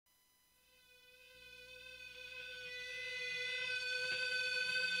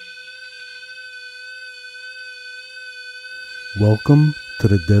Welcome to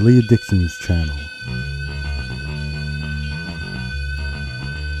the Deadly Addictions channel.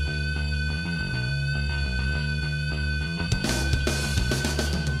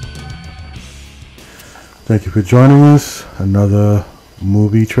 Thank you for joining us. Another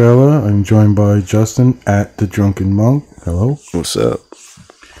movie trailer. I'm joined by Justin at The Drunken Monk. Hello. What's up?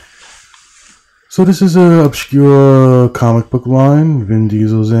 So this is an obscure comic book line. Vin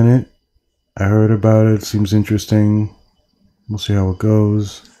Diesel's in it. I heard about it. Seems interesting. We'll see how it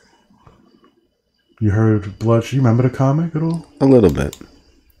goes. You heard Bloodshot? You remember the comic at all? A little bit.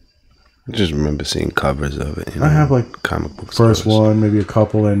 I just remember seeing covers of it. I have like comic book first stores. one, maybe a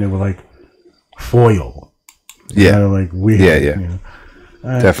couple, and they were like foil. Yeah, kind of like weird. yeah. You know?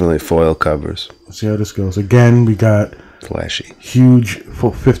 Definitely foil covers. Let's see how this goes. Again, we got Flashy. huge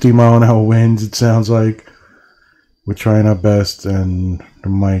 50-mile-an-hour winds. It sounds like we're trying our best, and the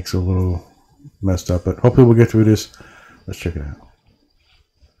mic's a little messed up, but hopefully we'll get through this. Let's check it out.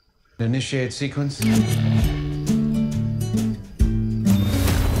 Initiate sequence.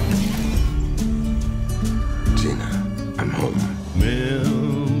 Gina, I'm home.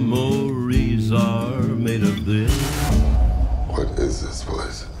 Memories are made of this. What is this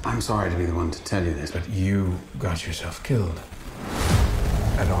place? I'm sorry to be the one to tell you this, but you got yourself killed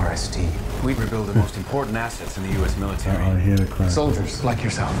at RST. We rebuild the most important assets in the U.S. military. I hear the crack. Soldiers like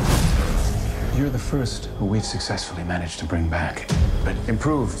yourself. You're the first who we've successfully managed to bring back, but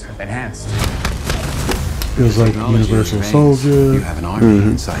improved, enhanced. Feels like Technology Universal remains. Soldier. You have an army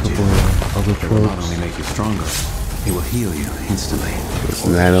inside you. Other It will not tropes. only make you stronger, it will heal you instantly. It's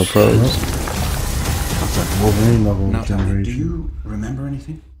nanoprobes. Wolverine level Now tell me, do generation. you remember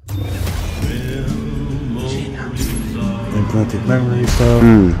anything? Gina. Implanted memory stuff.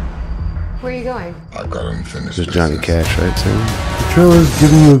 Where are you going? I got unfinished This is Johnny business. Cash, right, Sam? The trailer's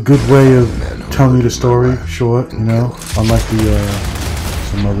giving you a good way of telling you the story, short, you know, unlike the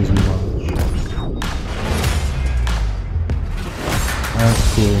some others we watch. That's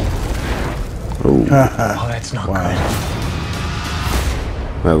cool. Oh, Oh, that's not Wow. good.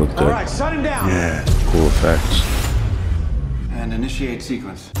 that looked good. All right, shut him down. Yeah. Cool effects. And initiate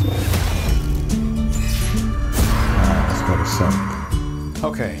sequence. That's gotta suck.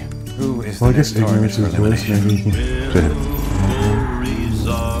 Okay, who is Well, I the guess next target ignorance for is bliss, elimination? maybe. Memories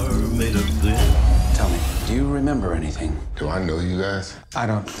are made of this. Tell me, do you remember anything? Do I know you guys? I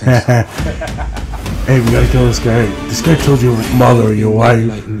don't think so. Hey, we gotta kill this guy. This guy killed your mother or your wife.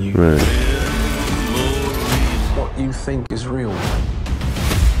 Right. What you think is real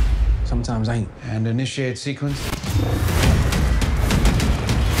sometimes ain't. And initiate sequence.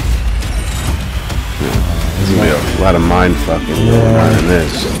 There's gonna be a lot of mind fucking going on in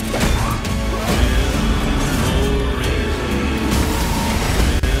this.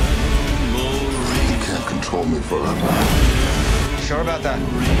 You can't control me forever. Sure about that?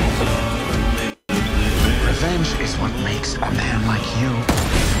 Revenge is what makes a man like you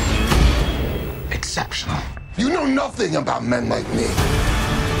exceptional. You know nothing about men like me.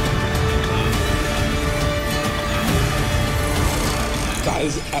 That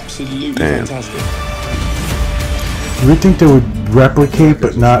is absolutely Damn. fantastic. You would think they would replicate,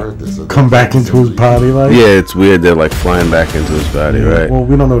 but not come back into his body, like. Yeah, it's weird. They're like flying back into his body, right? Well,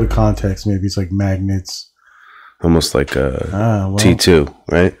 we don't know the context. Maybe it's like magnets. Almost like Well, T2,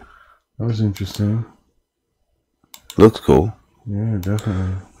 right? that was interesting. Looks cool. Yeah,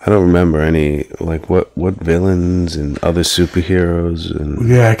 definitely. I don't remember any, like, what villains and other superheroes and...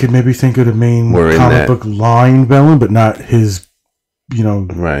 Yeah, I could maybe think of the main We're in comic that. book line villain, but not his, you know,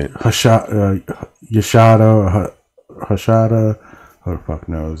 Right. Hashada, who the fuck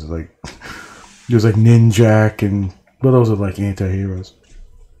knows? Like, there's like Ninjak, and well, those are like anti-heroes.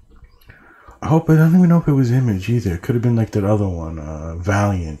 I don't even know if it was Image either. It could have been like that other one,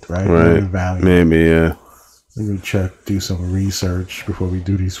 Valiant, right? Right. Remember Valiant. Maybe, yeah. Let me do some research before we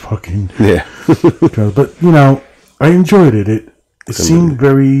do these fucking. Yeah. But you know, I enjoyed it. It seemed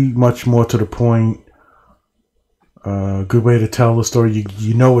very much more to the point. Good way to tell the story.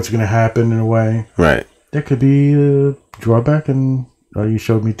 You know what's going to happen in a way. Right. There could be a drawback, and you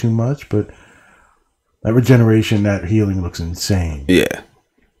showed me too much. But that regeneration, that healing looks insane. Yeah.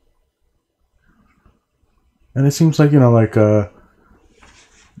 And it seems like, you know, like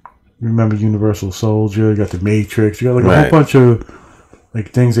remember Universal Soldier? You got the Matrix. You got like a whole Right. bunch of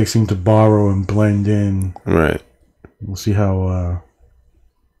like things they seem to borrow and blend in. Right. We'll see how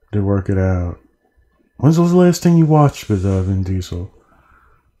they work it out. When's the last thing you watched with Vin Diesel?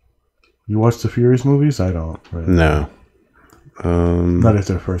 You watched the Furious movies? I don't. Right? No. Not at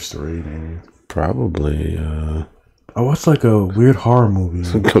the first three, maybe. Probably, I watched like a weird horror movie.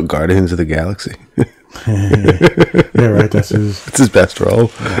 Guardians of the Galaxy. Yeah, right. That's his. It's his best role.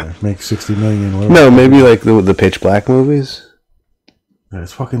 Yeah, make 60 million. Whatever. No, maybe like the Pitch Black movies. Yeah,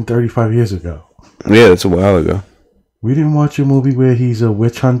 it's fucking 35 years ago. Yeah, that's a while ago. We didn't watch a movie where he's a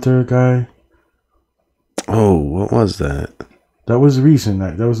witch hunter guy. Oh, what was that? That was recent.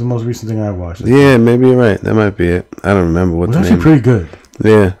 That was the most recent thing I watched. Yeah, maybe you're right. That might be it. I don't remember what It was the actually name. pretty good.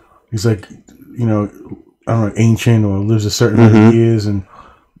 Yeah. He's like, you know, I don't know, ancient or lives a certain amount of years, and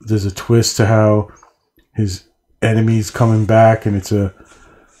there's a twist to how his enemy's coming back, and it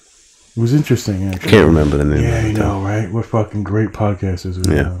was interesting. Actually. Can't remember the name. Yeah, you know, right? We're fucking great podcasters.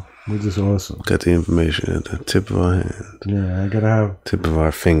 Yeah. We're just awesome. Got the information at the tip of our hand. Yeah, I gotta have Tip of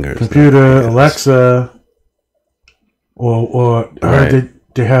our fingers. computer, Alexa, or I heard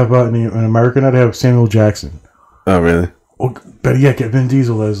they have in America now they have Samuel Jackson. Oh, really? Or better yet, get Vin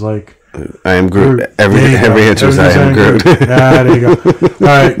Diesel as like I am Groot. Groot. Every answer is I am Groot. Ah, there you go. All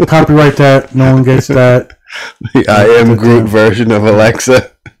right, copyright that. No one gets that. The I am Groot version of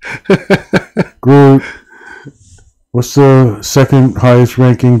Alexa. Groot. What's the second highest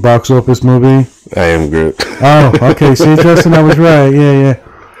ranking box office movie? I am Groot. Oh, okay. See, Justin, I was right. Yeah.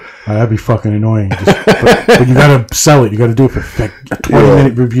 Oh, that'd be fucking annoying. But you gotta sell it. You gotta do it for like a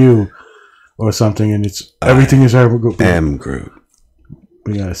 20-minute review or something, and it's everything is ever good. I am Groot.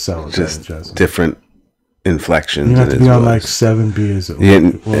 We gotta sell it. Just Justin. different inflections. You have to in be his on voice. like 7 beers.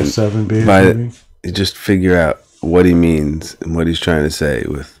 And 7 beers. by Maybe. you just figure out what he means and what he's trying to say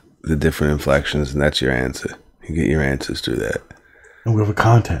with the different inflections, and that's your answer. You get your answers through that. And we have a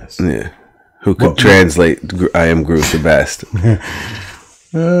contest. Yeah. Who could translate I am Groot the best?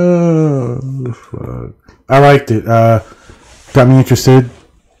 Oh, fuck. I liked it. Got me interested.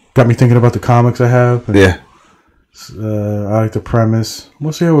 Got me thinking about the comics I have. And, Yeah. I like the premise.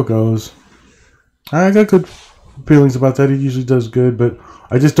 We'll see how it goes. I got good feelings about that. He usually does good, but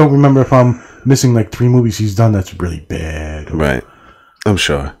I just don't remember if I'm missing like 3 movies he's done that's really bad. Right. I'm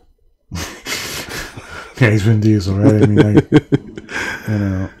sure. Yeah, he's Vin Diesel, right? I mean, like, you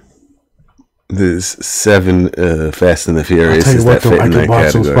know. There's 7 Fast and the I'll Furious tell you is what, that though, fit I in that could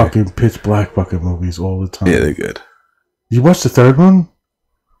watch those category. fucking Pitch Black fucking movies all the time. Yeah, they're good. You watched the third one?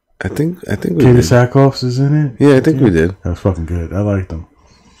 I think we Katie did. Sackhoff's is in it? Yeah, I think we did. That was fucking good. I liked them.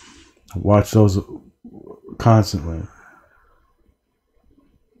 I watch those constantly.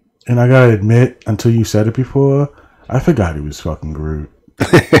 And I gotta admit, until you said it before, I forgot he was fucking Groot.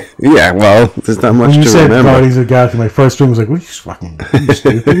 Yeah, well, there's not much When you to said remember. Guardians of the Galaxy, my first dream was like, what are you fucking you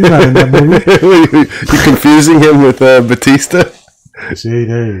stupid? You're not in that movie. You confusing him with Batista? See,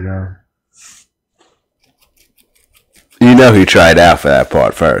 there you go. You know he tried out for that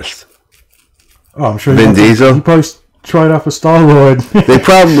part first. Oh, I'm sure Vin Diesel? He probably tried out for Star-Lord. They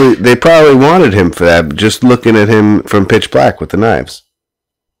probably wanted him for that. Just looking at him from Pitch Black with the knives,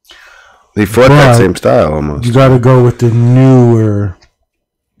 he fought that But same style almost. You gotta go with the newer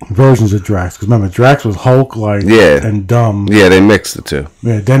versions of Drax. Because remember, Drax was Hulk-like Yeah. and dumb. Yeah, they mixed the two.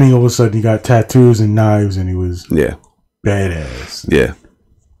 Yeah, then all of a sudden he got tattoos and knives and he was Yeah, badass. yeah.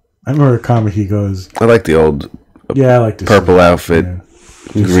 I remember a comic he goes, I like the old yeah, I like this. purple outfit,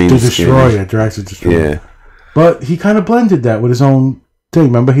 Yeah. green The skin. Destroyer, Drax the Destroyer. Yeah, But he kind of blended that with his own thing.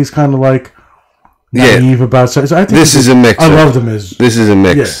 Remember, he's kind of like Yeah. naive about so I think This is a mix. I loved him as This is a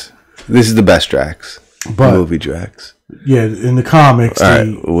mix. This is the best Drax. But- Movie Drax. yeah in the comics All right,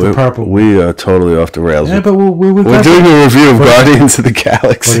 the purple. we are totally off the rails. Yeah, but we're We're doing a review of But- Guardians of the but,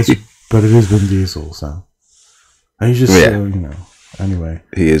 Galaxy. but it is Vin Diesel, so and he's just Yeah. you know. Anyway,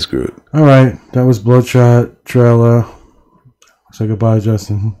 He is Groot. all right, that was Bloodshot trailer. Say goodbye,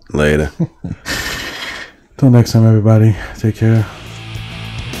 Justin. Later. Till next time, everybody. Take care.